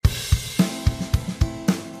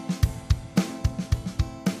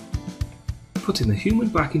putting the human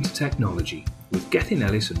back into technology with Gethin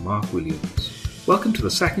Ellis and Mark Williams. Welcome to the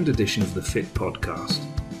second edition of the Fit podcast.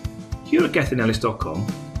 Here at gethinellis.com,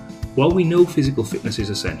 while we know physical fitness is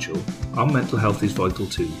essential, our mental health is vital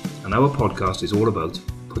too, and our podcast is all about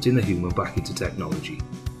putting the human back into technology.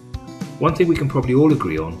 One thing we can probably all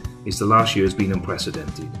agree on is the last year has been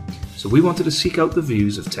unprecedented, so we wanted to seek out the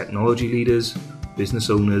views of technology leaders, business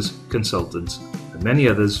owners, consultants, and many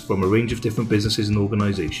others from a range of different businesses and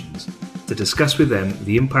organisations to discuss with them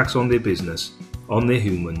the impacts on their business, on their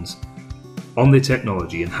humans, on their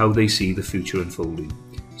technology and how they see the future unfolding.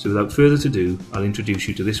 So without further ado, I'll introduce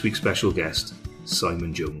you to this week's special guest,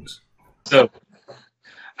 Simon Jones. Right,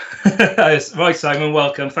 Simon,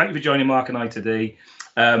 welcome. Thank you for joining Mark and I today.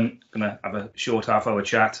 Going to have a short half-hour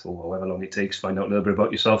chat, or however long it takes, find out a little bit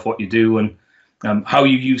about yourself, what you do, and how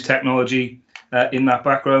you use technology in that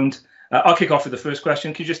background. I'll kick off with the first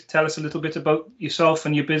question. Can you just tell us a little bit about yourself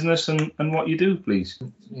and your business and what you do, please?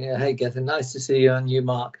 Yeah, hey, Gethin. Nice to see you and you,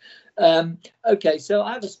 Mark. Okay, so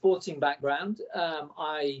I have a sporting background.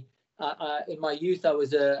 In my youth, I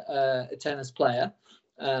was a tennis player.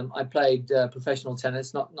 I played professional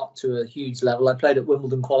tennis, not to a huge level. I played at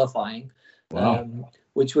Wimbledon qualifying, wow.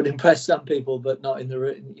 Which would impress some people, but not in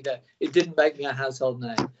the, it didn't make me a household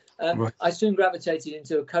name. Right. I soon gravitated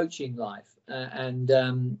into a coaching life and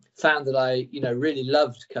found that I, really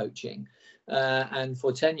loved coaching. And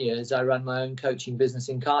for 10 years, I ran my own coaching business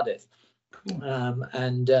in Cardiff.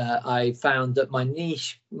 I found that my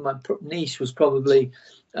niche was probably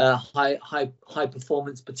high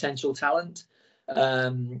performance potential talent.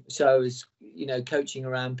 So I was, coaching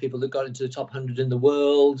around people that got into the top 100 in the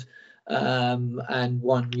world, and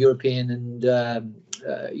won European and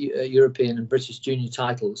British junior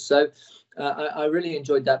titles. So I really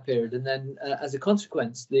enjoyed that period. And then as a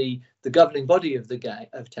consequence, the governing body of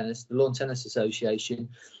tennis, the Lawn Tennis Association,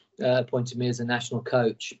 appointed me as a national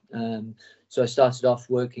coach. So I started off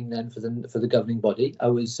working then for the governing body. I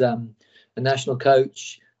was a national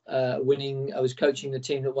coach, I was coaching the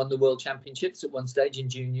team that won the World Championships at one stage in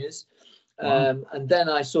juniors. Wow. And then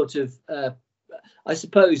I sort of, I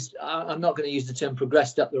suppose, I'm not going to use the term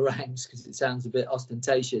progressed up the ranks because it sounds a bit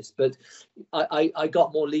ostentatious, but I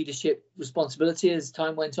got more leadership responsibility as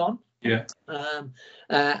time went on. Yeah.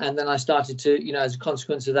 And then I started to, as a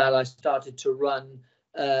consequence of that, I started to run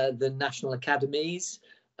the national academies,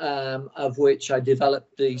 of which I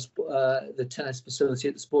developed the tennis facility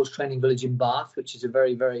at the Sports Training Village in Bath, which is a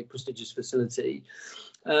very, very prestigious facility.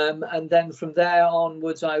 And then from there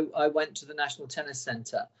onwards, I went to the National Tennis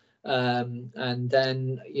Centre. And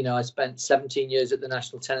then, I spent 17 years at the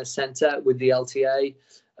National Tennis Centre with the LTA,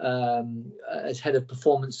 as head of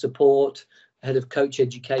performance support, head of coach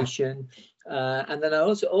education. And then I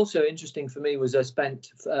also interesting for me was I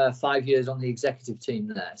spent 5 years on the executive team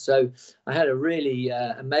there. So I had a really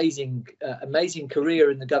amazing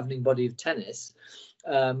career in the governing body of tennis,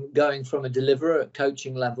 going from a deliverer at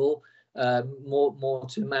coaching level, more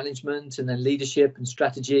to management and then leadership and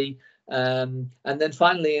strategy. And then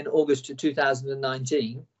finally in August of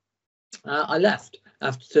 2019, I left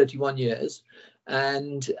after 31 years,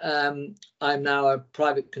 and I'm now a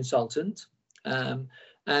private consultant. And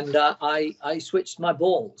I switched my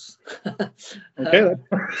balls. Okay.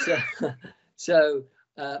 So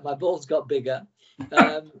my balls got bigger,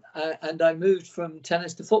 and I moved from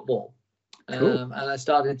tennis to football. Cool. And I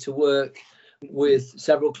started to work with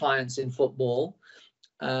several clients in football.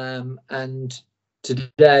 And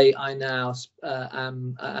today I now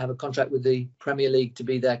I have a contract with the Premier League to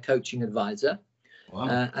be their coaching advisor.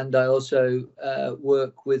 Wow. And I also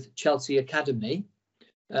work with Chelsea Academy,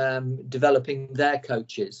 developing their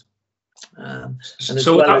coaches.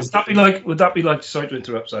 So would that be like, sorry to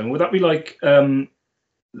interrupt, Simon, would that be like the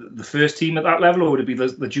first team at that level, or would it be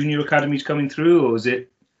the junior academies coming through, or is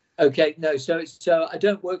it? Okay, no, so I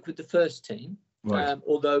don't work with the first team, right.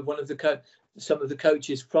 Although some of the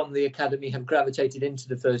coaches from the academy have gravitated into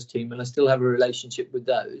the first team, and I still have a relationship with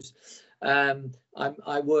those.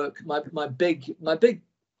 I work my big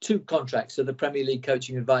two contracts are the Premier League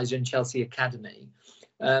coaching advisor and Chelsea Academy.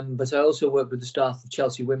 But I also work with the staff of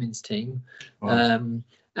Chelsea women's team, and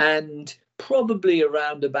probably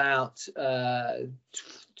around about I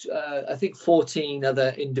think 14 other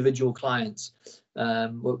individual clients.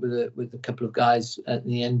 Work with a couple of guys at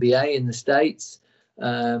the NBA in the States,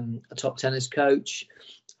 a top tennis coach,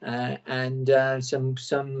 and some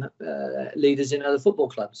leaders in other football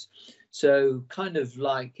clubs. So kind of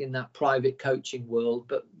like in that private coaching world,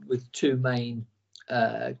 but with two main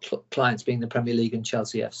clients being the Premier League and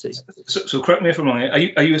Chelsea FC. So correct me if I'm wrong. Are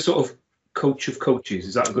you a sort of coach of coaches.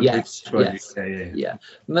 Is that a good way to describe it? Yeah.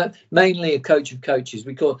 Mainly a coach of coaches.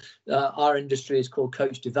 We call our industry is called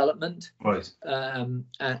coach development. Right.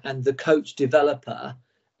 And the coach developer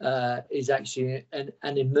is actually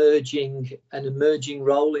an emerging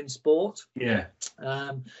role in sport. Yeah.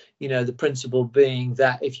 The principle being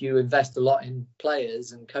that if you invest a lot in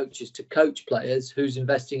players and coaches to coach players, who's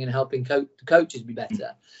investing in helping coaches be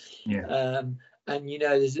better? Yeah. And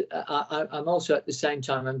I'm also at the same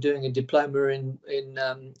time I'm doing a diploma in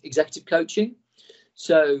executive coaching,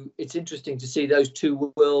 so it's interesting to see those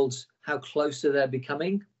two worlds, how closer they're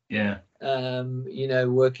becoming. Yeah.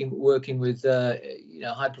 Working with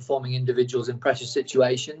high performing individuals in pressure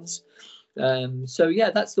situations. So yeah,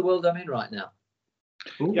 that's the world I'm in right now.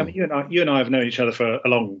 Yeah, I mean, you and I have known each other for a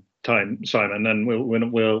long time, Simon, and we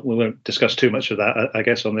won't discuss too much of that, I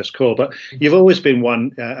guess, on this call. But you've always been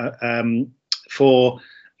one for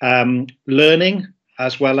learning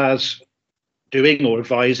as well as doing or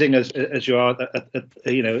advising, as you are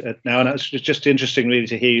now. And it's just interesting, really,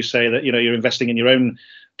 to hear you say that you're investing in your own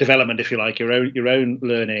development, if you like, your own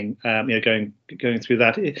learning. Going through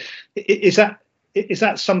that. Is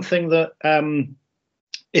that something that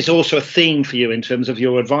is also a theme for you in terms of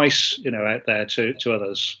your advice, out there to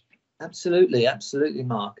others? Absolutely,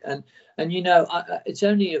 Mark. And it's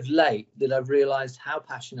only of late that I've realised how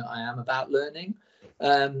passionate I am about learning.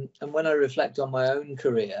 And when I reflect on my own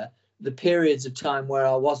career, the periods of time where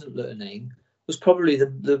I wasn't learning was probably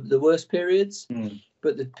the worst periods.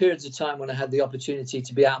 But the periods of time when I had the opportunity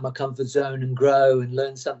to be out of my comfort zone and grow and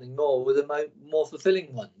learn something more were the more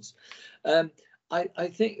fulfilling ones. I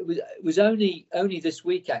think it was only this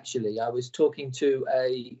week, actually, I was talking to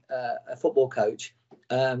a football coach,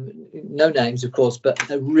 no names, of course, but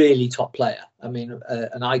a really top player. I mean,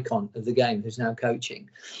 an icon of the game who's now coaching.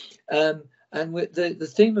 And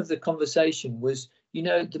the theme of the conversation was,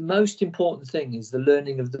 the most important thing is the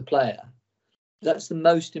learning of the player. That's the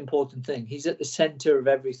most important thing. He's at the center of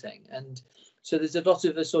everything. And so there's a lot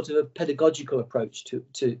of a sort of a pedagogical approach to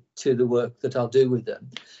the work that I'll do with them,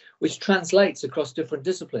 which translates across different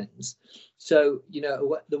disciplines. So,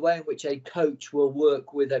 the way in which a coach will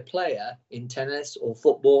work with a player in tennis or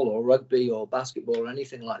football or rugby or basketball or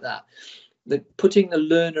anything like that, putting the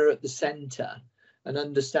learner at the center and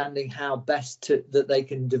understanding how best that they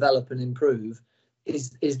can develop and improve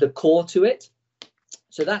is the core to it.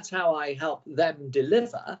 So that's how I help them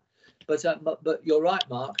deliver. But you're right,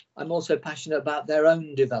 Mark. I'm also passionate about their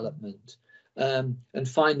own development. And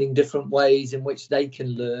finding different ways in which they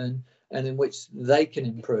can learn and in which they can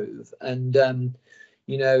improve. And,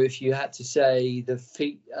 if you had to say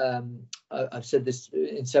I've said this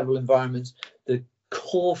in several environments, the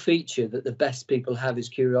core feature that the best people have is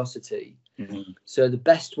curiosity. Mm-hmm. So the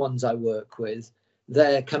best ones I work with,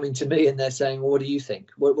 they're coming to me and they're saying, well, what do you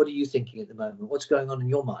think? What are you thinking at the moment? What's going on in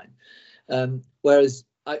your mind? Whereas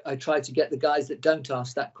I try to get the guys that don't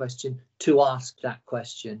ask that question to ask that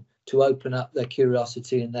question, to open up their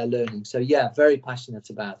curiosity and their learning. So yeah, very passionate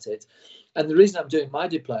about it. And the reason I'm doing my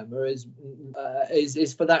diploma is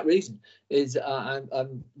for that reason.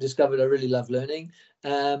 I'm discovered I really love learning,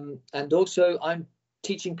 and also I'm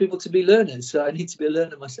teaching people to be learners. So I need to be a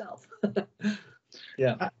learner myself.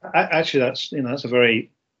 Yeah. Actually, that's a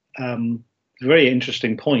very very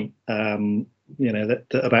interesting point.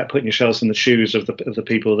 That about putting yourselves in the shoes of the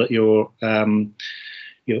people that you're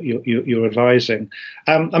advising.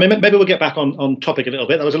 I mean, maybe we'll get back on topic a little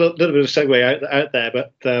bit. That was a little bit of a segue out there,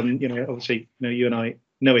 but obviously, you and I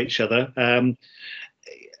know each other.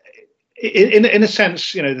 In a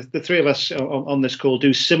sense, the three of us on this call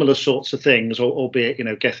do similar sorts of things, albeit,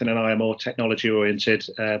 Gethin and I are more technology oriented.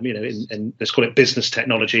 In let's call it business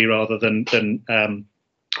technology rather than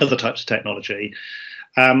other types of technology.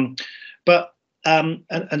 But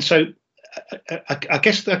so. I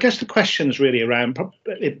guess the question is really around.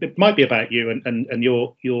 It might be about you and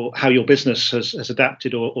your how your business has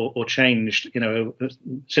adapted or changed.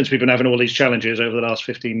 Since we've been having all these challenges over the last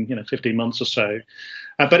 15 months or so.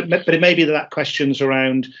 But it may be that question's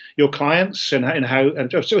around your clients and how. And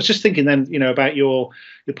so I was just thinking then, about your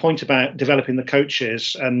point about developing the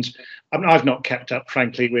coaches. And I've not kept up,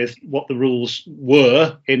 frankly, with what the rules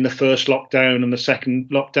were in the first lockdown and the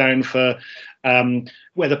second lockdown for.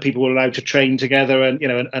 Whether people were allowed to train together and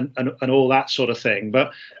and all that sort of thing,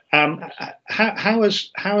 but how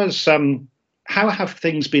have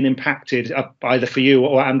things been impacted either for you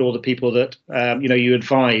or the people that you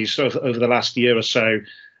advise over the last year or so,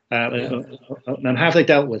 and how have they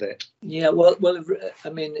dealt with it? Yeah, well, I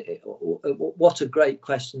mean, what a great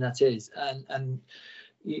question that is, and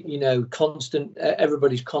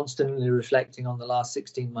everybody's constantly reflecting on the last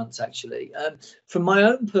 16 months, actually. From my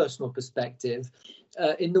own personal perspective,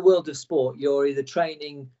 in the world of sport, you're either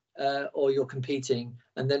training or you're competing.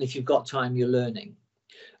 And then if you've got time, you're learning.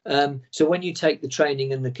 So when you take the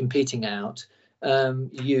training and the competing out,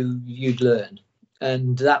 you'd learn.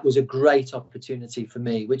 And that was a great opportunity for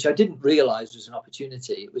me, which I didn't realize was an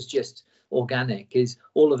opportunity. It was just organic. Is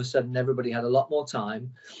all of a sudden everybody had a lot more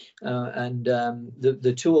time. And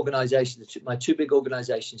the two organizations, my two big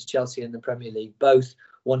organizations, Chelsea and the Premier League, both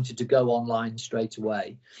wanted to go online straight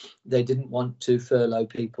away. They didn't want to furlough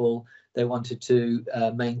people. They wanted to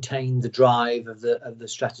maintain the drive of the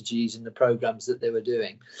strategies and the programs that they were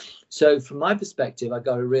doing. So from my perspective, I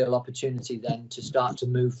got a real opportunity then to start to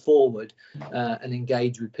move forward and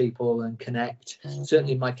engage with people and connect.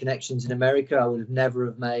 Certainly my connections in America, I would have never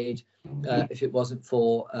have made if it wasn't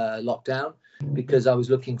for lockdown, because I was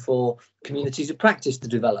looking for communities of practice to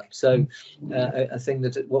develop. So I think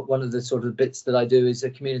that one of the sort of bits that I do is a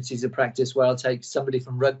communities of practice where I'll take somebody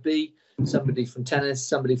from rugby, somebody from tennis,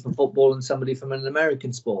 somebody from football, and somebody from an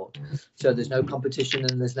American sport. So there's no competition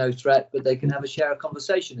and there's no threat, but they can have a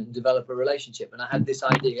conversation and develop a relationship. And I had this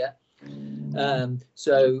idea.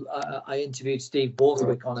 So I interviewed Steve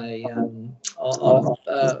Borthwick on a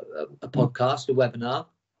podcast, a webinar.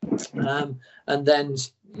 And then,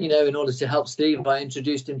 in order to help Steve, I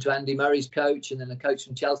introduced him to Andy Murray's coach, and then a coach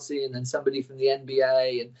from Chelsea, and then somebody from the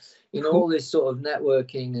NBA, and all this sort of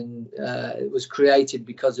networking, and it was created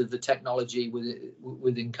because of the technology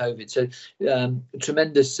within COVID. So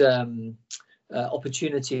tremendous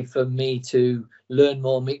opportunity for me to learn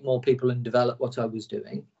more, meet more people, and develop what I was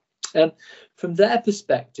doing. From their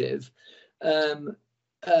perspective, the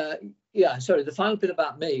final bit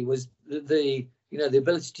about me was the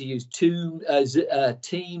ability to use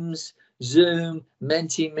Teams, Zoom,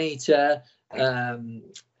 Mentimeter,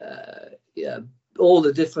 all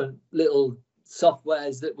the different little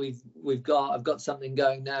softwares that we've got. I've got something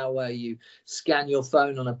going now where you scan your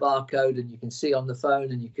phone on a barcode and you can see on the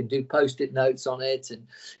phone, and you can do post-it notes on it, and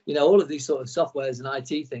all of these sort of softwares and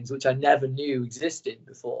IT things which I never knew existed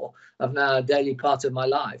before are now a daily part of my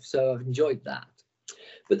life. So I've enjoyed that.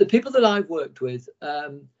 But the people that I've worked with,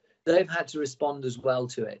 they've had to respond as well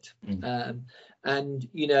to it. And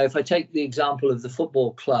if I take the example of the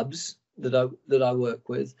football clubs that I work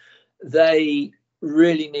with, they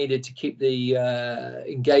really needed to keep the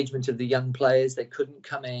engagement of the young players. They couldn't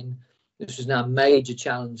come in. This was now a major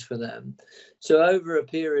challenge for them. So over a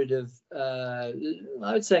period of,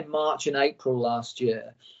 I would say March and April last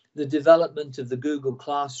year, the development of the Google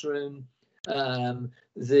Classroom,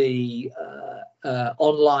 the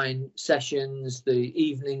online sessions, the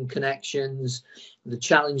evening connections, the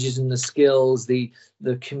challenges and the skills, the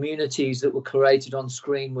communities that were created on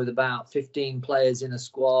screen with about 15 players in a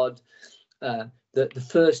squad. The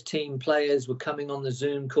first team players were coming on the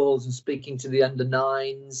Zoom calls and speaking to the under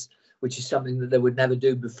nines, which is something that they would never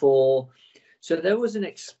do before. So there was an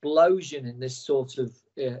explosion in this sort of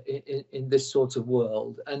in this sort of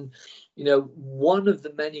world. And one of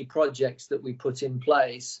the many projects that we put in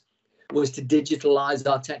place was to digitalize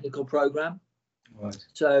our technical program. Right.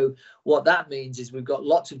 So what that means is we've got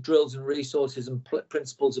lots of drills and resources and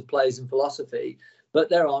principles of plays and philosophy, but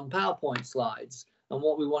they're on PowerPoint slides. And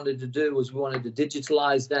what we wanted to do was we wanted to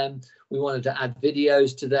digitalize them. We wanted to add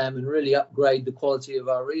videos to them and really upgrade the quality of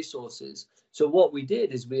our resources. So what we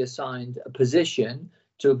did is we assigned a position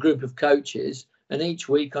to a group of coaches, and each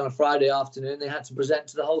week on a Friday afternoon, they had to present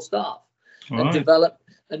to the whole staff and develop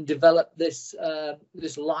this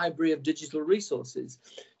library of digital resources.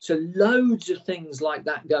 So loads of things like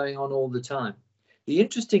that going on all the time. The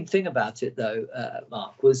interesting thing about it, though,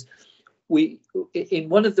 Mark, was we, in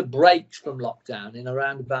one of the breaks from lockdown in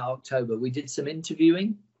around about October, we did some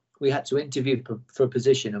interviewing. We had to interview for a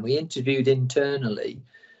position, and we interviewed internally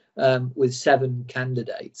with 7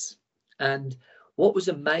 candidates. And what was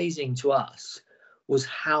amazing to us was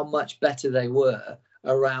how much better they were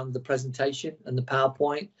around the presentation and the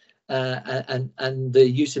PowerPoint and the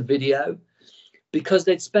use of video, because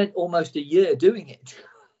they'd spent almost a year doing it.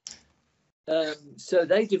 So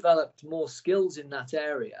they developed more skills in that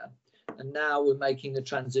area. And now we're making the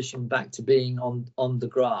transition back to being on the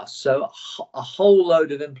grass. So a whole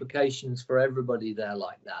load of implications for everybody there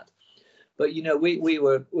like that. But,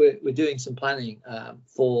 we're doing some planning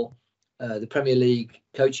for the Premier League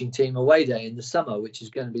coaching team away day in the summer, which is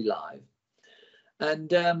going to be live.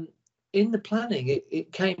 And in the planning,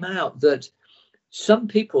 it came out that some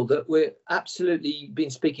people that we're absolutely been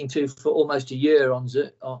speaking to for almost a year on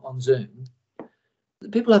Zoom,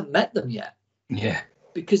 people haven't met them yet. Yeah.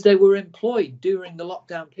 because they were employed during the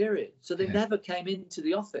lockdown period, so they Yeah. never came into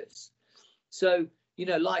the office. So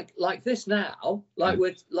like this now,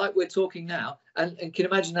 we're talking now, and can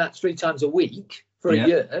imagine that 3 times a week for a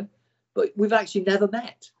year, but we've actually never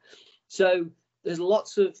met. So there's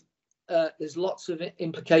lots of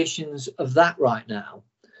implications of that right now.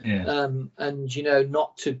 And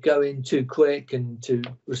not to go in too quick and to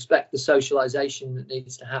respect the socialization that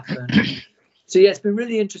needs to happen. So it's been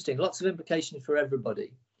really interesting. Lots of implications for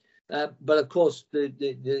everybody. But of course,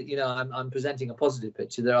 I'm presenting a positive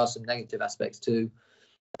picture. There are some negative aspects too.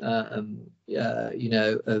 Of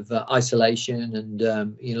isolation, and a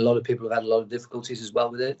lot of people have had a lot of difficulties as well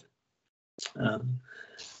with it. And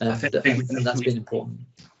that's been important.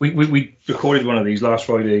 We recorded one of these last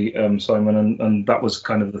Friday, Simon, and that was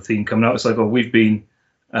kind of the theme coming out. It's like, we've been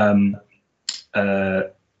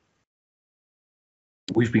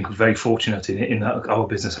very fortunate in that our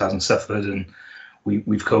business hasn't suffered, and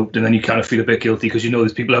we've coped. And then you kind of feel a bit guilty because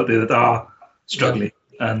there's people out there that are struggling,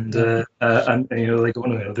 and they go,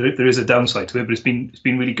 no, there is a downside to it, but it's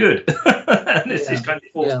been really good. And it's kind of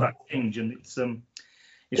forced that change, and it's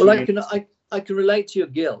really I can relate to your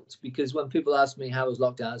guilt, because when people ask me how was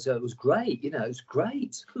lockdown, I say it was great. It's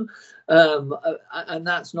great, and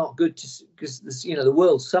that's not good because the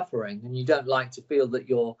world's suffering, and you don't like to feel that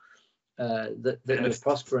you're you're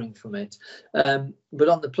prospering from it. But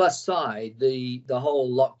on the plus side, the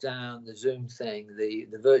whole lockdown, the Zoom thing, the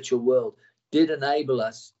virtual world did enable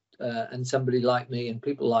us and somebody like me and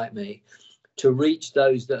people like me to reach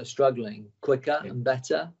those that are struggling quicker and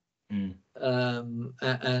better. And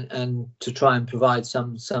to try and provide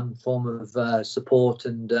some form of support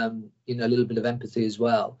and a little bit of empathy as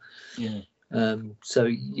well. I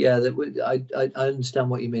understand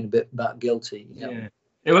what you mean a bit about guilty.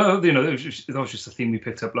 Well, that was just the theme we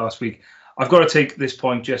picked up last week. I've got to take this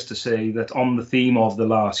point just to say that on the theme of the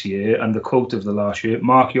last year and the quote of the last year,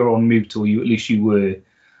 Mark, you're on mute, or at least you were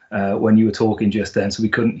when you were talking just then, so we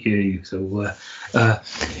couldn't hear you. So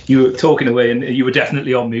you were talking away, and you were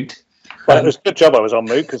definitely on mute. Well, it was a good job I was on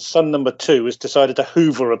mute, because son number 2 has decided to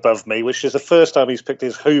hoover above me, which is the first time he's picked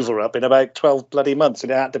his hoover up in about 12 bloody months,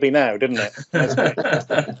 and it had to be now, didn't it?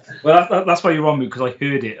 Well, that's why you're on mute, because I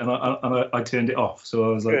heard it and I turned it off.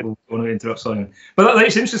 So I was like, well, I want to interrupt Simon. But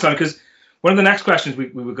it's interesting, because one of the next questions we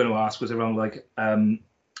were going to ask was around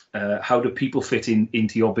how do people fit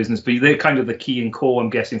into your business? But they're kind of the key and core,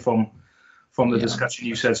 I'm guessing, from the discussion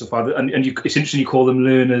you said so far. And it's interesting you call them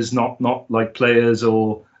learners, not like players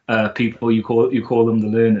or people. You call them the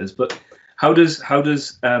learners. But how does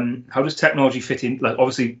technology fit in? Like,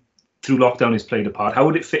 obviously through lockdown it's played a part. How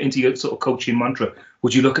would it fit into your sort of coaching mantra?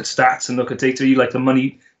 Would you look at stats and look at data? You like the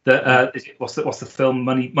money? What's the film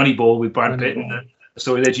Moneyball with Brad Pitt and the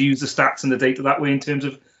story there? Do you use the stats and the data that way in terms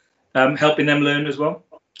of helping them learn as well?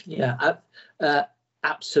 Yeah,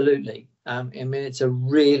 absolutely. I mean, it's a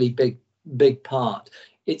really big part.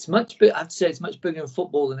 It's much big. I'd say it's much bigger in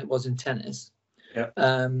football than it was in tennis. Yeah.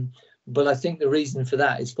 But I think the reason for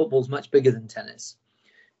that is football's much bigger than tennis.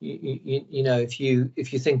 If you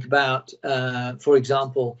think about, for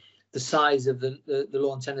example, the size of the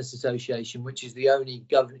Lawn Tennis Association, which is the only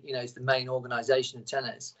it's the main organisation of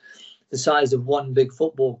tennis. The size of one big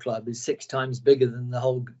football club is 6 times bigger than the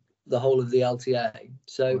whole of the LTA.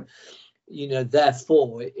 So,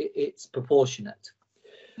 therefore it's proportionate.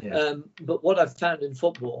 Yeah. But what I've found in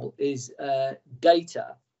football is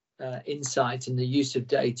data, insight, and the use of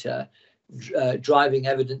data, driving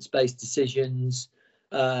evidence-based decisions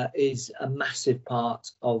is a massive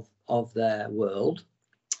part of their world.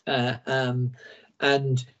 And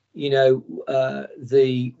the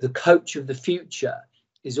coach of the future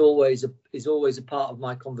is always a part of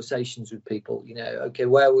my conversations with people. Okay,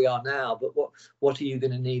 where we are now, but what are you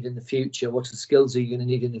going to need in the future? What skills are you going to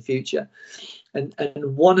need in the future? And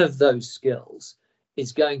one of those skills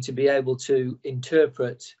is going to be able to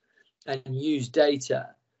interpret and use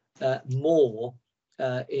data more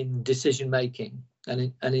in decision making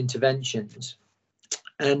and interventions.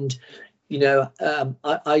 And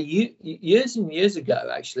I years and years ago,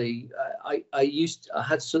 actually, I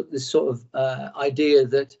had this sort of idea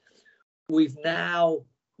that we've now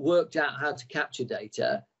worked out how to capture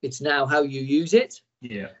data. It's now how you use it.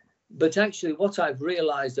 Yeah. But actually, what I've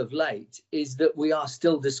realized of late is that we are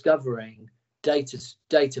still discovering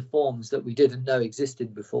data forms that we didn't know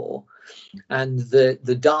existed before, and the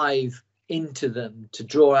dive into them to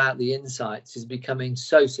draw out the insights is becoming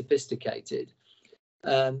so sophisticated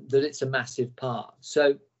that it's a massive part.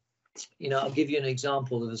 So, I'll give you an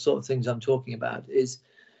example of the sort of things I'm talking about. Is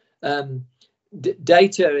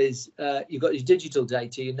data is you've got your digital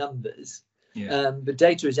data, your numbers, but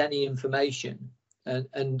data is any information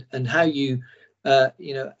and how you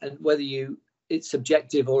and whether it's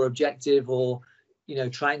subjective or objective or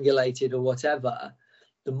triangulated or whatever.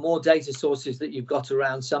 The more data sources that you've got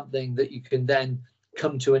around something that you can then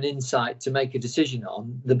come to an insight to make a decision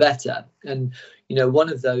on, the better. And one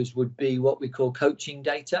of those would be what we call coaching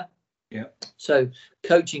data. Yeah. So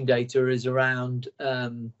coaching data is around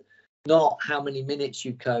not how many minutes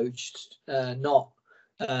you coached, not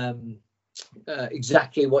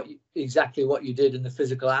exactly what you did and the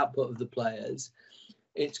physical output of the players.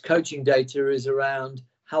 It's coaching data is around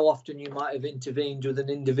how often you might have intervened with an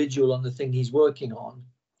individual on the thing he's working on,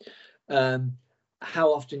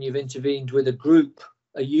 how often you've intervened with a group,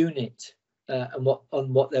 a unit, and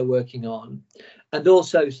what they're working on, and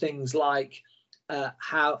also things like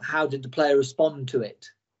how did the player respond to it.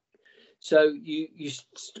 So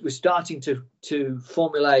we're starting to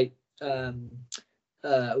formulate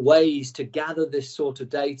ways to gather this sort of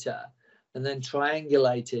data and then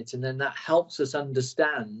triangulate it, and then that helps us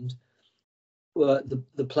understand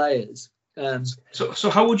the players. So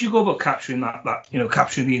how would you go about capturing that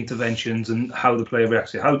capturing the interventions and how the player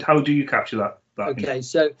reacts? How do you capture that? Okay,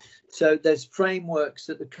 so there's frameworks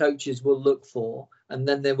that the coaches will look for, and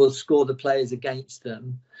then they will score the players against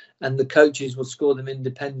them, and the coaches will score them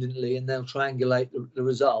independently, and they'll triangulate the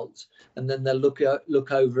results, and then they'll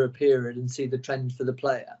look over a period and see the trend for the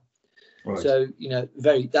player. Right. So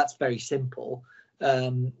that's very simple.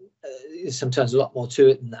 Sometimes a lot more to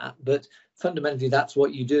it than that, but fundamentally that's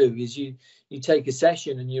what you do. Is you take a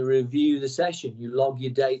session and you review the session, you log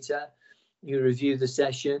your data, you review the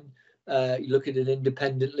session, you look at it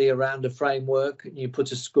independently around a framework, and you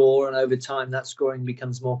put a score, and over time that scoring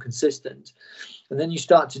becomes more consistent, and then you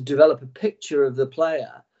start to develop a picture of the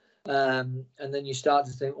player, and then you start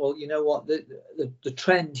to think, well, you know what, the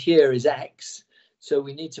trend here is X, so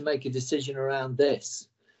we need to make a decision around this.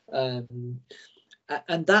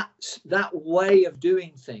 And that way of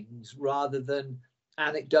doing things, rather than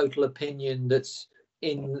anecdotal opinion that's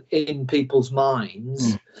in people's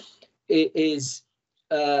minds, it is.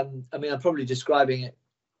 I'm probably describing it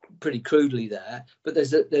pretty crudely there, but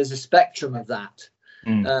there's a spectrum of that,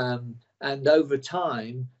 and over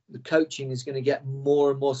time, the coaching is going to get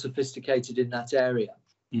more and more sophisticated in that area.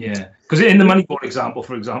 Yeah, because in the Moneyball example,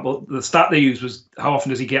 for example, the stat they used was how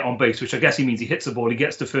often does he get on base, which I guess he means he hits the ball, he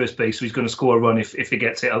gets to first base, so he's going to score a run if he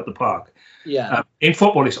gets it out the park. Yeah. In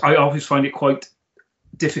football, I always find it quite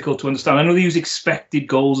difficult to understand. I know they use expected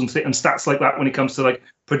goals and stats like that when it comes to like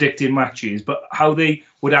predicting matches, but how they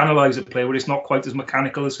would analyse a player where it's not quite as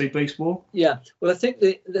mechanical as, say, baseball. Yeah, well, I think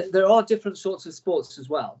there are different sorts of sports as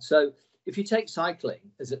well. So if you take cycling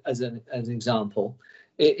as an example,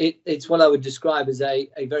 it's what I would describe as a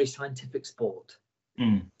very scientific sport.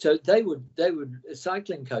 So a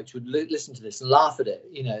cycling coach would listen to this and laugh at it.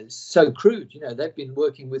 It's so crude. They've been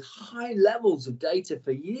working with high levels of data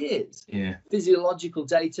for years. Yeah. Physiological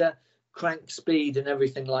data, crank speed, and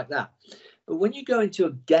everything like that. But when you go into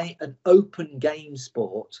an open game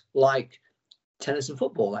sport like tennis and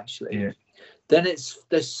football, actually, then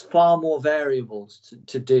there's far more variables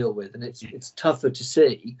to deal with, and it's tougher to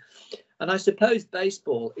see. And I suppose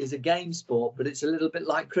baseball is a game sport, but it's a little bit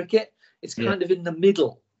like cricket. It's kind of in the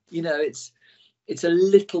middle. It's a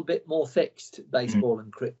little bit more fixed, baseball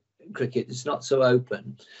and cricket. It's not so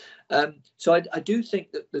open. So I do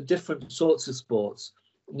think that the different sorts of sports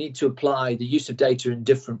need to apply the use of data in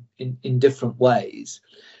different ways.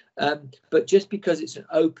 But just because it's an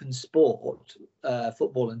open sport,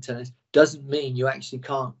 football and tennis, doesn't mean you actually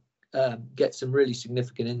can't get some really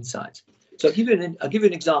significant insights. So I'll give you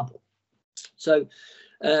an example. So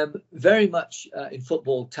very much in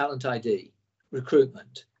football, talent ID,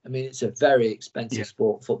 recruitment. It's a very expensive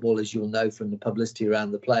sport, football, as you'll know from the publicity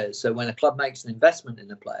around the players. So when a club makes an investment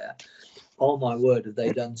in a player, oh my word, have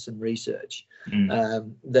they done some research.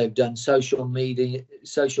 They've done social media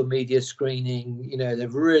screening.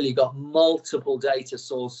 They've really got multiple data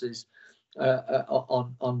sources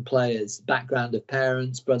on players, background of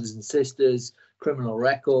parents, brothers and sisters, criminal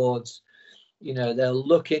records. They'll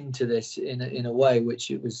look into this in a way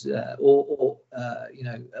which it was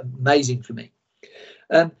amazing for me.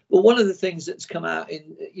 But one of the things that's come out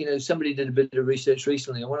somebody did a bit of research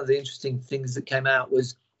recently, and one of the interesting things that came out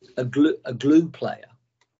was a glue player.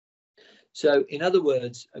 So in other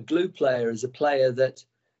words, a glue player is a player that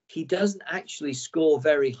he doesn't actually score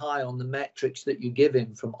very high on the metrics that you give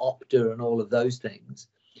him from Opta and all of those things.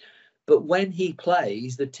 But when he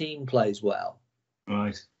plays, the team plays well.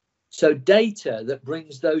 Right. So data that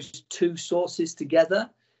brings those two sources together,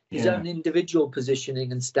 his own individual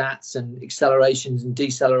positioning and stats and accelerations and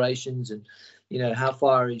decelerations and, how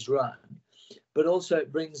far he's run, but also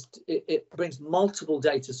it brings multiple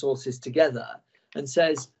data sources together and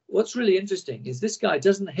says, what's really interesting is this guy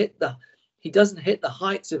doesn't hit the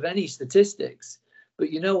heights of any statistics, but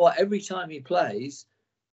you know what? Every time he plays,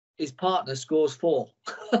 his partner scores 4.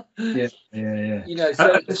 Yeah. You know,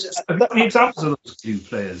 so have you got any examples of those two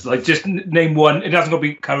players? Like, just name one. It hasn't got to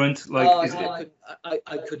be current. Like,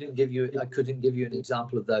 I couldn't give you an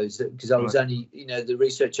example of those because I was only, you know, the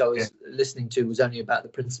research I was listening to was only about the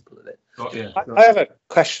principle of it. I have a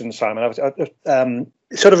question, Simon. I was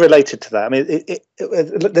sort of related to that. I mean,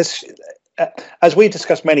 this. As we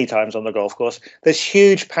discussed many times on the golf course, there's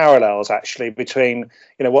huge parallels actually between,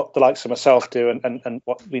 you know, what the likes of myself do and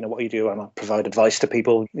what, you know, what you do. And I provide advice to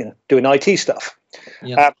people, you know, doing IT stuff.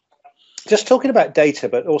 Yeah. Just talking about data,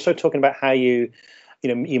 but also talking about how you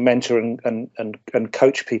mentor and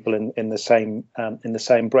coach people in the same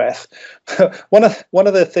breath. one of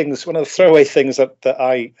the throwaway things that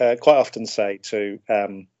I quite often say to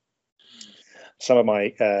some of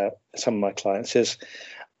my clients is,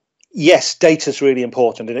 yes, data is really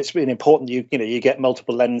important, and it's really important you get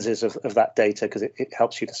multiple lenses of that data because it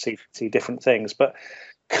helps you to see different things. But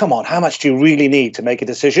come on, how much do you really need to make a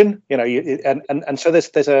decision? You know, and so there's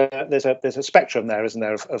a spectrum there, isn't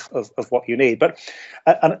there, of what you need. But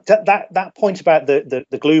and that point about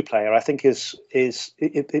the glue player, I think is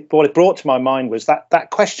what it brought to my mind was that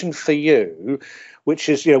question for you, which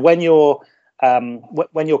is, you know, when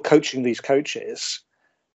you're coaching these coaches.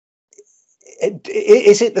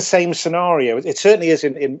 Is it the same scenario? It certainly is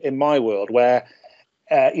in my world, where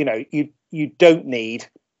you do need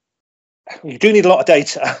a lot of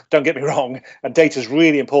data. Don't get me wrong, and data is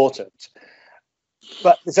really important.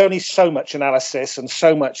 But there's only so much analysis and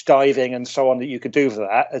so much diving and so on that you could do for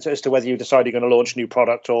that, as to whether you decide you're going to launch a new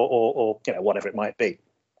product or you know, whatever it might be.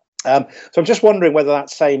 So I'm just wondering whether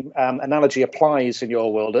that same analogy applies in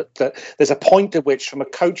your world. That there's a point at which, from a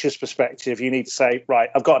coach's perspective, you need to say,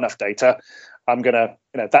 right, I've got enough data. I'm gonna,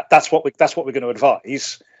 you know, that's what we're going to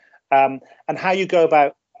advise, and how you go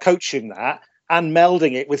about coaching that and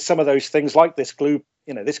melding it with some of those things like this glue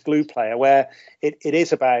player, where it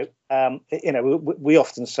is about, we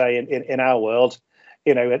often say in our world,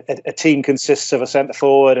 you know, a team consists of a centre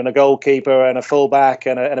forward and a goalkeeper and a fullback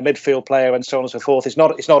and a midfield player and so on and so forth. It's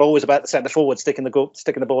not always about the centre forward sticking the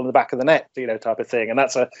ball in the back of the net, you know, type of thing. And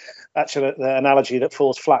that's an analogy that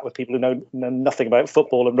falls flat with people who know nothing about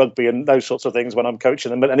football and rugby and those sorts of things when I'm coaching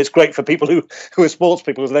them. And it's great for people who are sports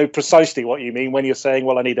people who know precisely what you mean when you're saying,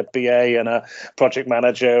 well, I need a BA and a project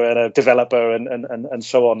manager and a developer and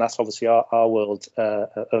so on. That's obviously our world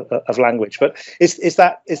of language. But is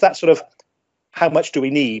that sort of, how much do we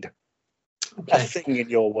need a thing in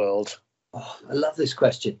your world? Oh, I love this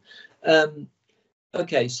question.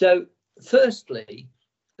 Okay, so firstly,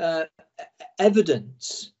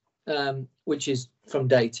 evidence, which is from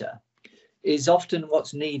data, is often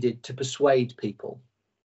what's needed to persuade people.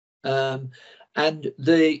 And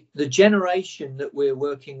the generation that we're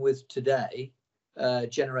working with today,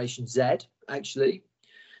 Generation Z, actually,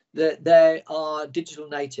 they are digital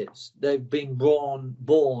natives. They've been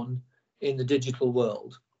born in the digital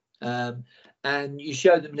world, and you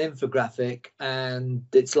show them an infographic and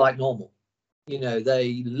it's like normal. You know,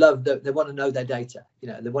 they love that, they want to know their data. You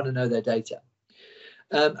know, they want to know their data,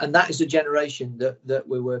 and that is the generation that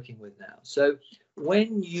we're working with now. So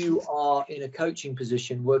when you are in a coaching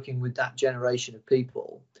position working with that generation of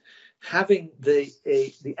people, having the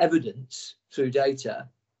evidence through data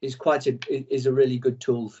is a really good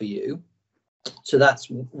tool for you. So that's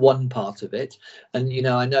one part of it. And, you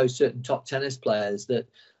know, I know certain top tennis players that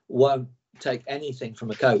won't take anything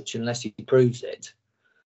from a coach unless he proves it,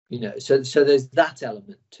 you know, so there's that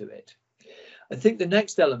element to it. I think the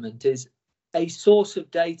next element is a source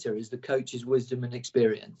of data is the coach's wisdom and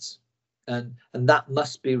experience. And that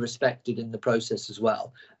must be respected in the process as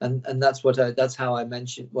well. And that's how I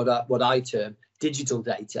mentioned what I term digital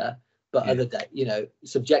data. But other data, you know,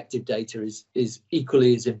 subjective data is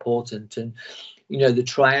equally as important. And, you know, the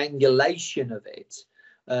triangulation of it,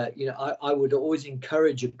 you know, I would always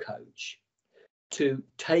encourage a coach to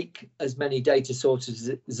take as many data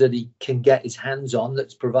sources that he can get his hands on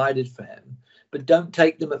that's provided for him, but don't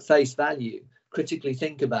take them at face value. Critically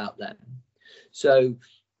think about them. So,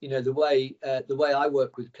 you know, the way I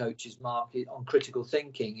work with coaches, Mark, on critical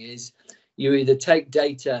thinking is you either take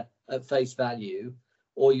data at face value,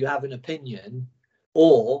 or you have an opinion,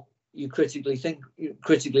 or you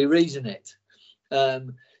critically reason it.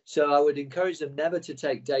 So I would encourage them never to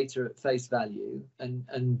take data at face value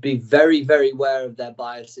and be very, very aware of their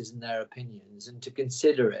biases and their opinions, and to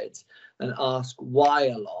consider it and ask why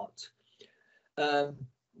a lot.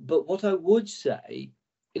 But what I would say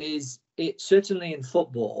is it certainly in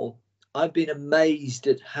football, I've been amazed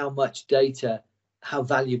at how much data, how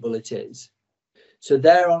valuable it is. So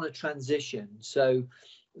they're on a transition. So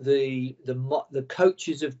the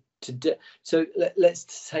coaches of today. So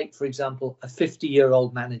let's take, for example, a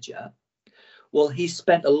 50-year-old manager. Well, he's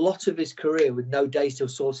spent a lot of his career with no data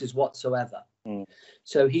sources whatsoever.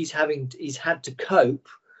 So he's had to cope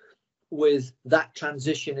with that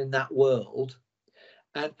transition in that world.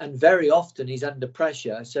 And very often he's under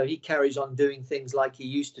pressure. So he carries on doing things like he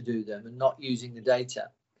used to do them and not using the data.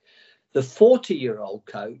 The 40-year-old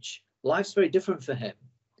coach, life's very different for him.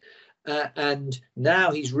 And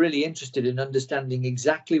now he's really interested in understanding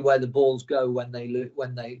exactly where the balls go when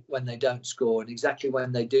they don't score, and exactly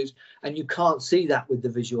when they do. And you can't see that with the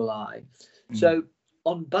visual eye. So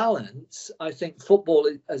on balance, I think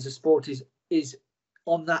football as a sport is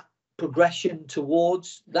on that progression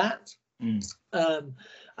towards that. And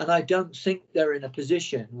I don't think they're in a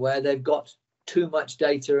position where they've got too much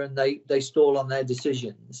data and they stall on their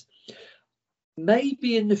decisions.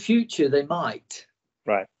 Maybe in the future they might.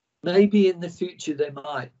 Right. Maybe in the future they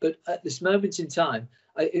might. But at this moment in time,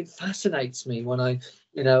 it fascinates me when I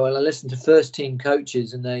listen to first team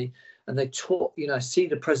coaches and they talk, I see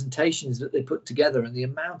the presentations that they put together and the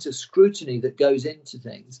amount of scrutiny that goes into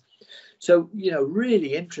things. So,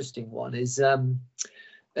 really interesting one is I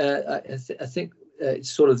think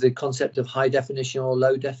it's sort of the concept of high definition or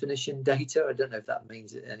low definition data. I don't know if that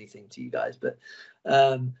means anything to you guys, but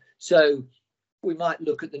so we might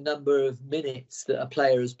look at the number of minutes that a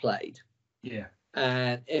player has played. Yeah.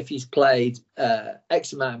 And if he's played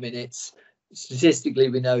X amount of minutes, statistically,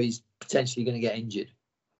 we know he's potentially going to get injured.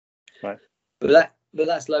 Right. But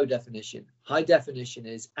that's low definition. High definition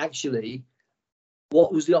is actually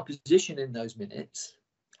what was the opposition in those minutes,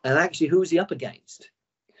 and actually who was he up against.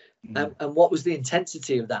 And what was the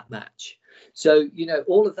intensity of that match? So,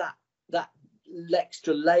 all of that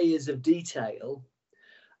extra layers of detail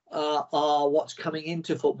are what's coming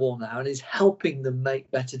into football now and is helping them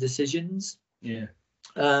make better decisions. Yeah.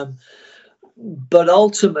 But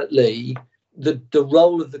ultimately, the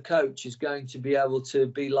role of the coach is going to be able to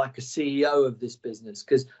be like a CEO of this business,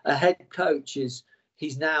 because a head coach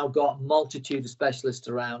he's now got a multitude of specialists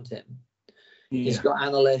around him. Yeah. He's got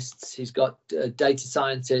analysts, he's got data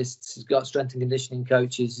scientists, he's got strength and conditioning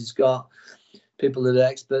coaches, he's got people that are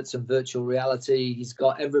experts in virtual reality, he's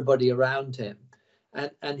got everybody around him.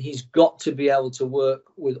 And he's got to be able to work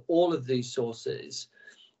with all of these sources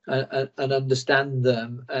and understand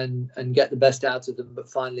them and get the best out of them, but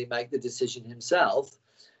finally make the decision himself.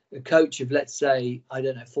 A coach of, let's say,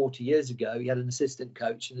 40 years ago, he had an assistant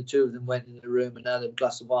coach and the two of them went in the room and had a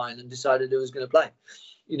glass of wine and decided who was going to play.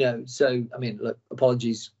 So, look,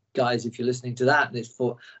 apologies, guys, if you're listening to that. And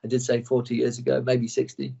I did say 40 years ago, maybe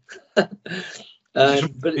 60. But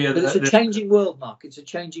it's a changing world, Mark. It's a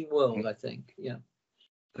changing world, I think. Yeah.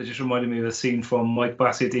 That just reminded me of a scene from Mike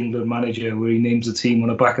Bassett, England manager, where he names a team on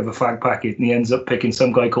the back of a fag packet and he ends up picking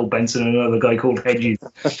some guy called Benson and another guy called Hedges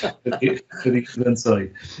for the England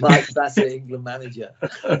side. Mike Bassett, England manager.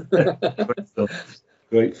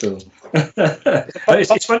 Great film.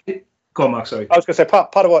 It's funny. Go on, Mark, sorry. I was going to say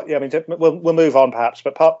part of what, we'll move on perhaps,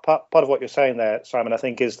 but part of what you're saying there, Simon, I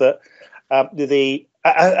think is that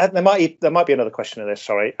there might be another question in this,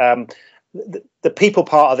 sorry. The people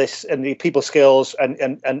part of this and the people skills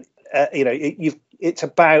and it's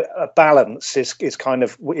about a balance is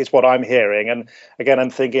what I'm hearing. And again, I'm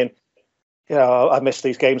thinking, I miss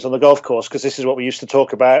these games on the golf course because this is what we used to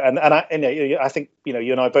talk about. And I think, you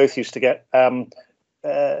and I both used to get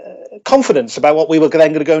confidence about what we were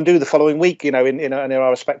then going to go and do the following week, in our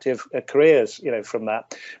respective careers, from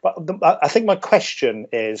that. But I think my question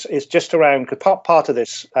is just around, because part of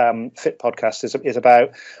this Fit podcast is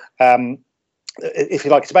about, if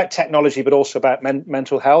you like, it's about technology, but also about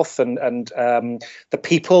mental health and the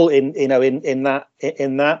people in that.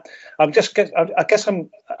 I guess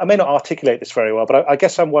I may not articulate this very well, but I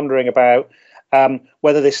guess I'm wondering about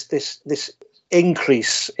whether this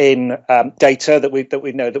increase in data that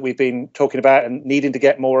we know that we've been talking about and needing to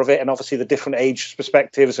get more of it, and obviously the different age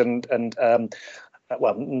perspectives and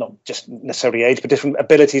well, not just necessarily age, but different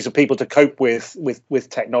abilities of people to cope with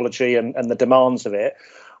technology and the demands of it.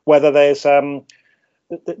 Whether there's an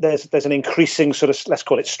increasing sort of, let's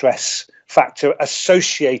call it, stress factor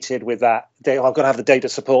associated with that. I've got to have the data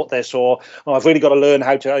support this, or I've really got to learn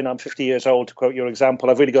how to. I'm 50 years old, to quote your example.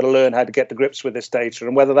 I've really got to learn how to get to grips with this data,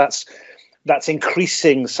 and whether that's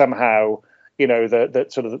increasing somehow, the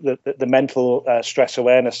sort of the mental stress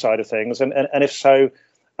awareness side of things, and if so,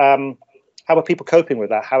 how are people coping with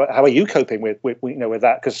that? How are you coping with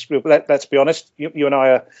that? Because let's be honest, you and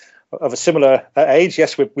I of a similar age.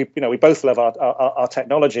 Yes, we both love our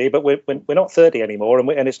technology, but we're not 30 anymore,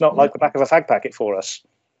 and it's not like the back of a fag packet for us.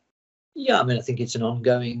 Yeah, I mean, I think it's an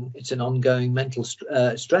ongoing mental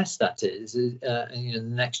stress. That is, the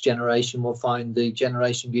next generation will find the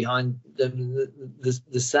generation behind them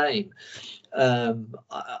the same.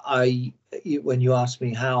 When you ask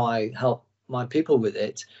me how I help my people with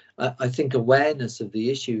it, I think awareness of the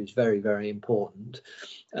issue is very, very important,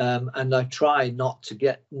 and I try not to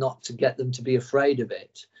get them to be afraid of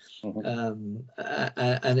it, and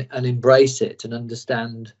embrace it and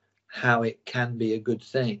understand how it can be a good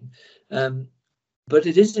thing. But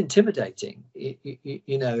it is intimidating.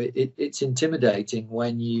 It's intimidating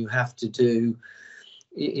when you have to do,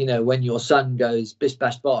 when your son goes bish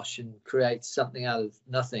bash bosh and creates something out of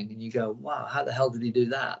nothing, and you go, wow, how the hell did he do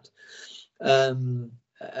that?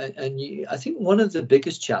 I think one of the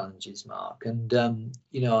biggest challenges, Mark, and I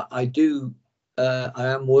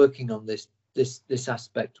am working on this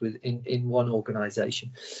aspect in one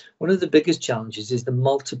organization. One of the biggest challenges is the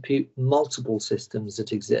multiple systems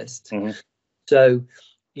that exist. Mm-hmm. So,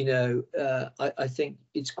 I think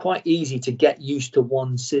it's quite easy to get used to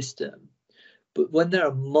one system, but when there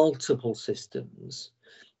are multiple systems,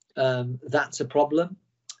 that's a problem,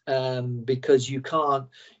 because you can't,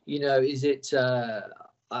 is it,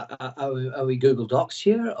 are we Google Docs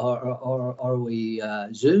here, or are we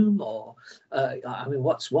Zoom, or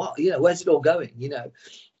what's what? Where's it all going?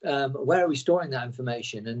 Where are we storing that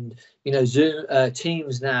information? And Zoom,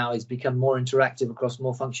 Teams now has become more interactive across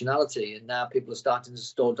more functionality, and now people are starting to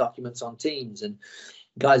store documents on Teams, and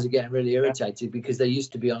guys are getting really irritated because they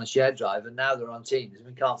used to be on a shared drive and now they're on Teams and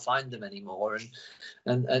we can't find them anymore.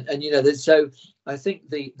 And so I think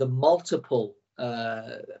the multiple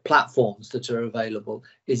platforms that are available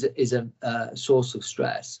is a source of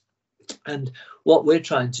stress. And what we're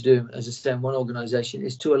trying to do as a STEM one organization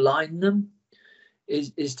is to align them,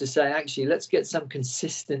 is to say, actually, let's get some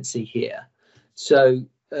consistency here. So,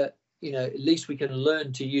 at least we can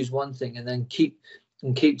learn to use one thing and then keep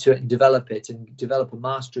to it and develop a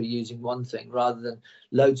mastery using one thing, rather than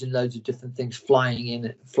loads and loads of different things flying in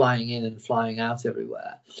and flying out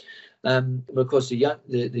everywhere. But of course, the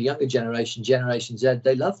younger generation, Generation Z,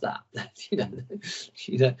 they love that.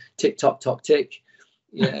 Tick tock tock tick,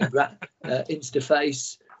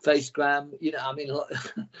 Instaface, Facegram.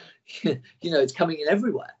 It's coming in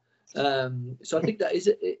everywhere. So I think that is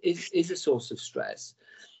a source of stress.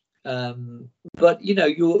 But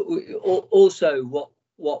you also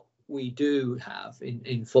what we do have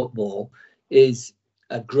in football is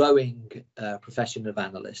a growing profession of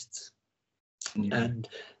analysts. Mm-hmm. And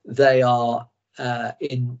they are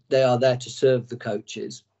there to serve the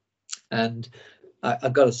coaches. And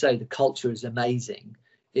I've got to say, the culture is amazing.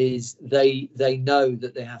 Is they know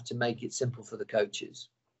that they have to make it simple for the coaches.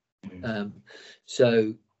 Mm-hmm.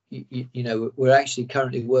 So we're actually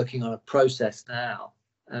currently working on a process now.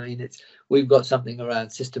 I mean, we've got something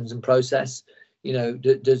around systems and process.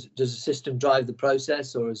 Does a system drive the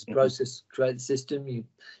process, or does the process create the system? You're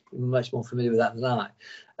much more familiar with that than I.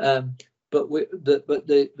 But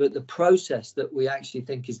the process that we actually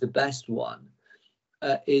think is the best one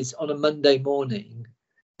is on a Monday morning,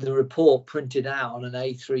 the report printed out on an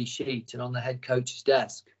A3 sheet and on the head coach's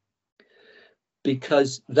desk,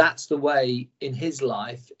 because that's the way in his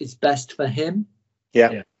life is best for him.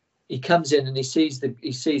 Yeah. He comes in and he sees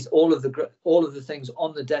all of the things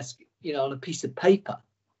on the desk, on a piece of paper,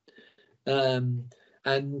 and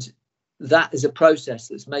that is a process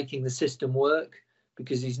that's making the system work,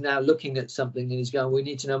 because he's now looking at something and he's going, we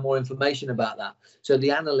need to know more information about that. So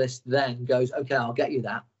the analyst then goes, okay, I'll get you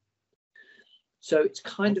that. So it's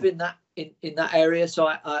kind of in that area. So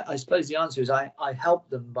I suppose the answer is I help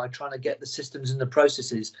them by trying to get the systems and the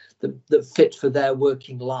processes that fit for their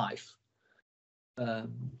working life. So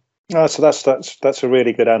that's a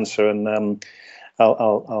really good answer, and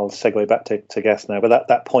I'll segue back to Geth now. But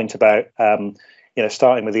that point about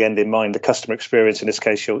starting with the end in mind, the customer experience, in this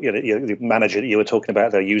case, the manager that you were talking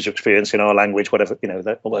about, the user experience in our language, whatever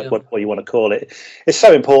what you want to call it, is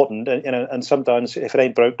so important. And sometimes if it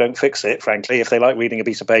ain't broke, don't fix it. Frankly, if they like reading a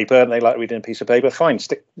piece of paper and they like reading a piece of paper, fine,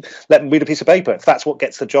 let them read a piece of paper. If that's what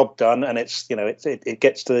gets the job done, and it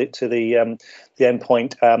gets to the end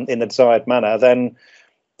point in the desired manner, then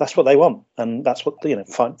that's what they want, and that's what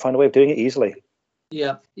find a way of doing it easily.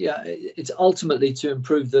 Yeah, it's ultimately to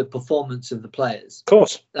improve the performance of the players. Of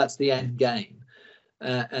course, that's the end game.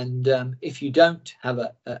 And if you don't have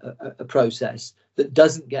a process that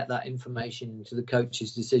doesn't get that information into the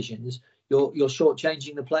coach's decisions, you're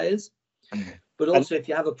shortchanging the players. Mm-hmm. But also, if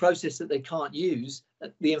you have a process that they can't use,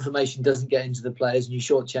 the information doesn't get into the players and you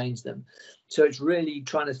shortchange them. So it's really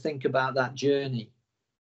trying to think about that journey.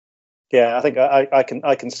 Yeah, I think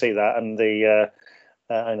I can see that, and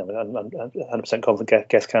I know I'm 100% confident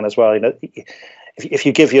Geth can as well. You know, if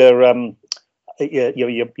you give your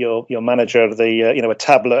manager a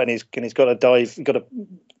tablet and he's got to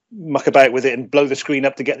muck about with it and blow the screen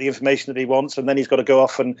up to get the information that he wants, and then he's got to go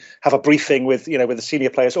off and have a briefing with the senior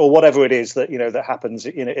players or whatever it is that that happens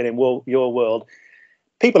in your world.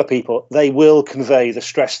 People are people. They will convey the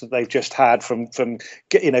stress that they've just had from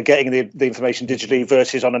getting the information digitally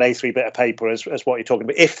versus on an A3 bit of paper, as what you're talking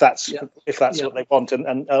about. If that's what they want,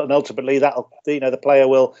 and ultimately that'll the player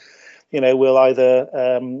will will either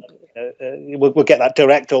we'll get that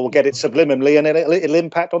direct or we'll get it subliminally, and it'll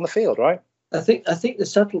impact on the field, right? I think the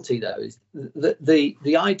subtlety though is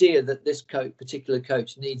the idea that this particular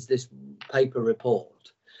coach needs this paper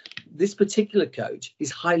report. This particular coach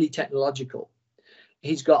is highly technological.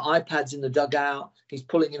 He's got iPads in the dugout. He's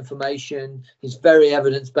pulling information. He's very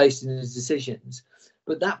evidence-based in his decisions.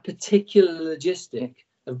 But that particular logistic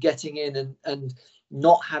of getting in and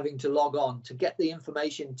not having to log on to get the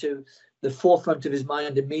information to the forefront of his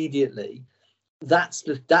mind immediately, that's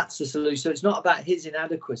the solution. So it's not about his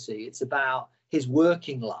inadequacy. It's about his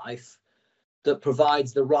working life that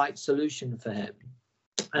provides the right solution for him.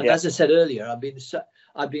 And as I said earlier,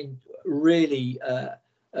 I've been really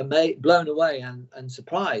blown away and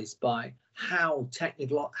surprised by how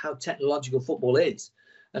technological football is,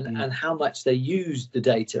 and how much they use the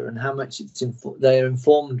data and how much they're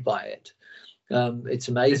informed by it. It's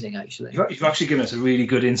amazing, actually. You've actually given us a really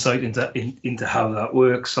good insight into how that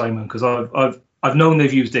works, Simon, because I've known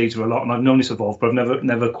they've used data a lot and I've known it's evolved, but I've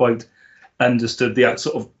never quite understood the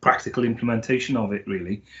sort of practical implementation of it,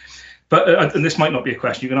 really. But and this might not be a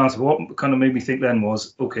question you can answer, but what kind of made me think then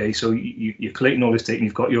was, okay, so you're collecting all this data and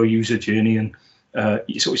you've got your user journey, and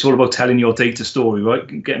it's all about telling your data story, right?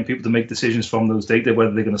 Getting people to make decisions from those data,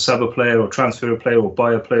 whether they're going to sub a player or transfer a player or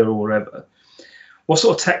buy a player or whatever. What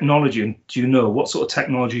sort of technology, and do you know what sort of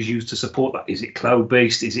technology is used to support that? Is it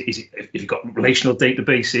cloud-based? Is it if you've got relational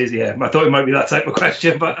databases? Yeah, I thought it might be that type of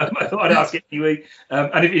question, but I thought I'd ask it anyway.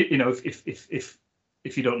 And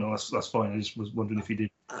if you don't know, that's fine. I just was wondering if you did.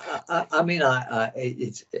 I mean,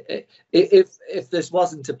 if this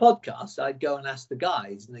wasn't a podcast, I'd go and ask the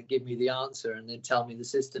guys, and they'd give me the answer, and they'd tell me the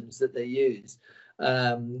systems that they use.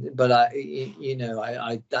 But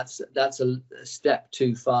that's a step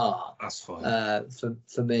too far. That's fine.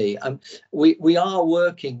 For me. We are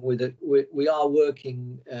working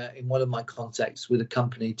in one of my contexts with a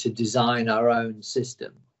company to design our own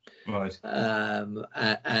system. Right.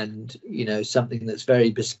 And something that's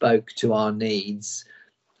very bespoke to our needs.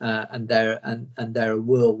 And they're a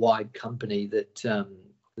worldwide company that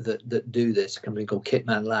do this, a company called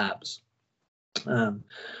Kitman Labs.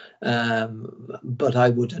 But I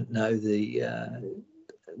wouldn't know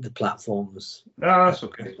the platforms. No, that's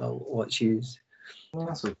okay. What's used. Well,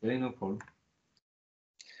 that's okay, no problem.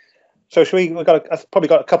 So I've probably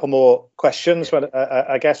got a couple more questions, but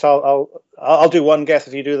I guess I'll do one. Geth,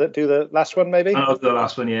 if you do the last one, maybe. I'll do the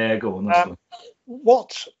last one. Yeah, go on. That's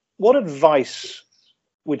What advice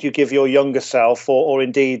would you give your younger self, or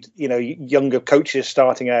indeed younger coaches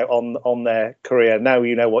starting out on their career? Now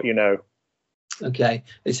you know what you know. Okay,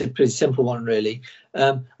 it's a pretty simple one, really.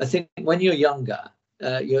 I think when you're younger,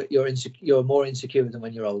 you're more insecure than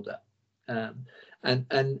when you're older,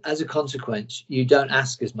 and as a consequence, you don't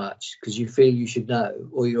ask as much because you feel you should know,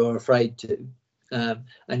 or you're afraid to, and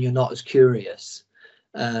you're not as curious.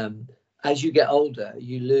 As you get older,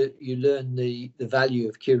 you learn the value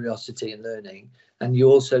of curiosity and learning, and you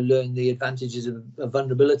also learn the advantages of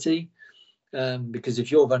vulnerability. Because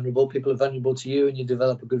if you're vulnerable, people are vulnerable to you, and you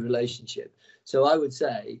develop a good relationship. So I would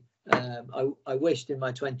say I wished in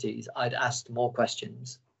my 20s I'd asked more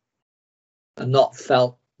questions and not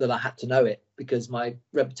felt that I had to know it, because my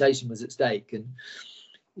reputation was at stake. And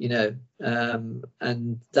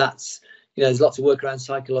and that's there's lots of work around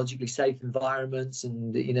psychologically safe environments,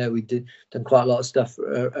 and we done quite a lot of stuff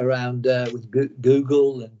around with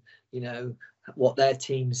Google, and what their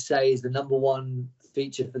teams say is the number one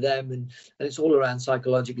feature for them, and it's all around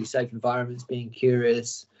psychologically safe environments, being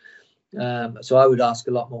curious. So I would ask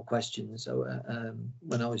a lot more questions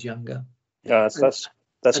when I was younger. Yeah, that's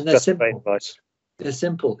great advice. They're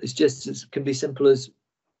simple. It's just, it can be simple as,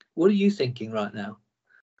 what are you thinking right now?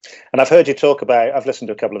 And I've heard you talk about, I've listened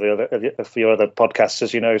to a couple of your other podcasts,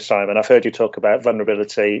 as you know, Simon. I've heard you talk about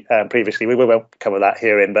vulnerability previously. We won't cover that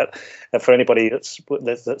herein, but for anybody that's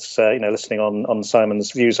listening on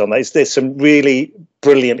Simon's views on that, there's some really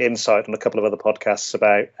brilliant insight on a couple of other podcasts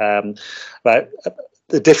about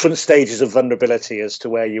the different stages of vulnerability as to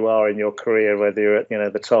where you are in your career, whether you're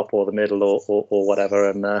at the top or the middle or whatever.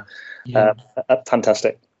 And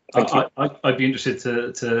fantastic. Thank you. I'd be interested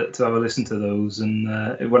to have a listen to those, and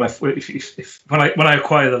when I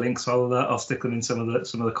acquire the links, I'll stick them in some of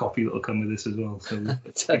the copy that will come with this as well. So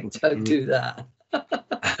don't do that.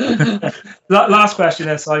 Last question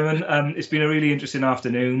then, Simon. It's been a really interesting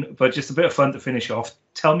afternoon, but just a bit of fun to finish off.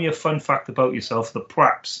 Tell me a fun fact about yourself that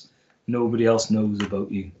perhaps nobody else knows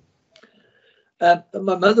about you.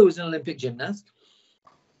 My mother was an Olympic gymnast,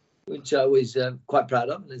 which I was quite proud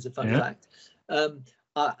of, and is a fun fact.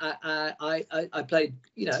 I played,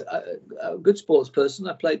 a good sports person.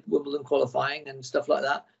 I played Wimbledon qualifying and stuff like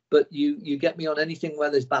that. But you get me on anything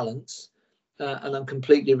where there's balance, and I'm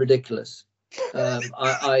completely ridiculous. In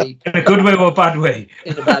a good way or a bad way?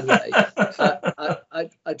 In a bad way.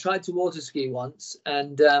 I tried to water ski once,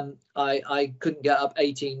 and I couldn't get up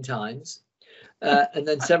 18 times. And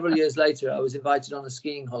then several years later, I was invited on a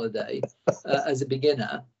skiing holiday as a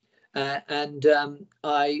beginner. And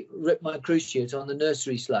I ripped my cruciate on the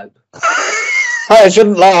nursery slope. I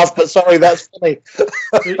shouldn't laugh, but sorry, that's funny.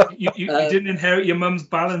 you didn't inherit your mum's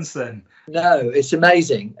balance then? No, it's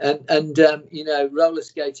amazing. And roller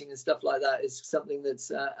skating and stuff like that is something that's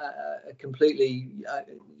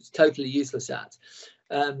totally useless at.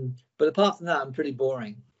 But apart from that, I'm pretty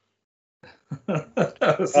boring.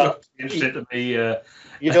 That's interesting to me.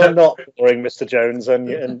 You're not boring, Mr. Jones, and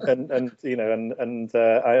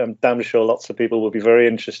I am damn sure lots of people will be very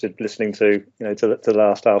interested listening to the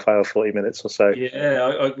last half hour, 40 minutes or so.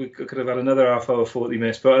 Yeah, we could have had another half hour, 40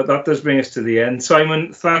 minutes, but that does bring us to the end.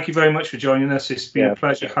 Simon, thank you very much for joining us. It's been a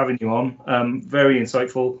pleasure having you on. Very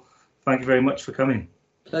insightful. Thank you very much for coming.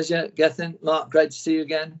 Pleasure, Gethin. Mark, great to see you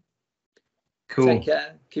again. Cool. Take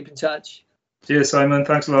care. Keep in touch. Cheers, Simon.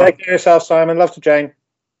 Thanks a lot. Take care of yourself, Simon. Love to Jane.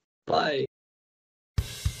 Bye.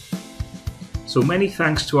 So many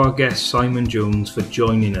thanks to our guest Simon Jones for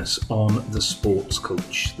joining us on The Sports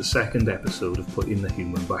Coach, the second episode of Putting the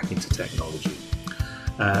Human Back into Technology.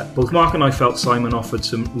 Both Mark and I felt Simon offered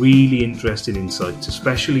some really interesting insights,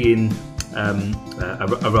 especially in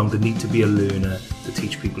around the need to be a learner, to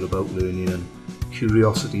teach people about learning, and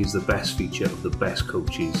curiosity is the best feature of the best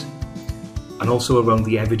coaches. And also around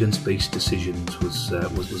the evidence-based decisions was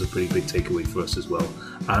a pretty big takeaway for us as well.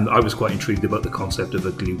 And I was quite intrigued about the concept of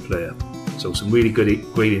a glue player. So some really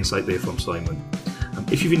great insight there from Simon.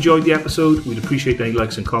 If you've enjoyed the episode, we'd appreciate any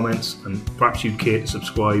likes and comments, and perhaps you'd care to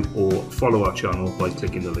subscribe or follow our channel by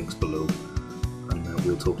clicking the links below. And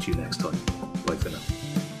we'll talk to you next time. Bye for now.